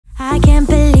I can't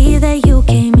believe that you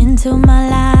came into my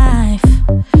life.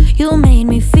 You made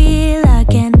me feel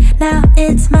again, now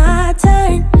it's my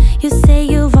turn. You say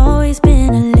you've always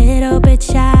been a little bit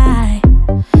shy,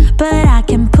 but I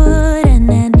can put an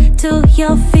end to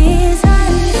your fears.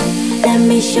 Let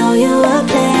me show you a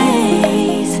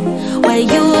place where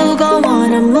you gon'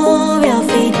 wanna move your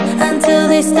feet until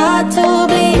they start to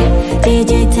bleed.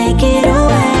 DJ, take it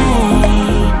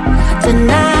away.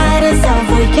 Tonight is all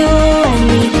for you.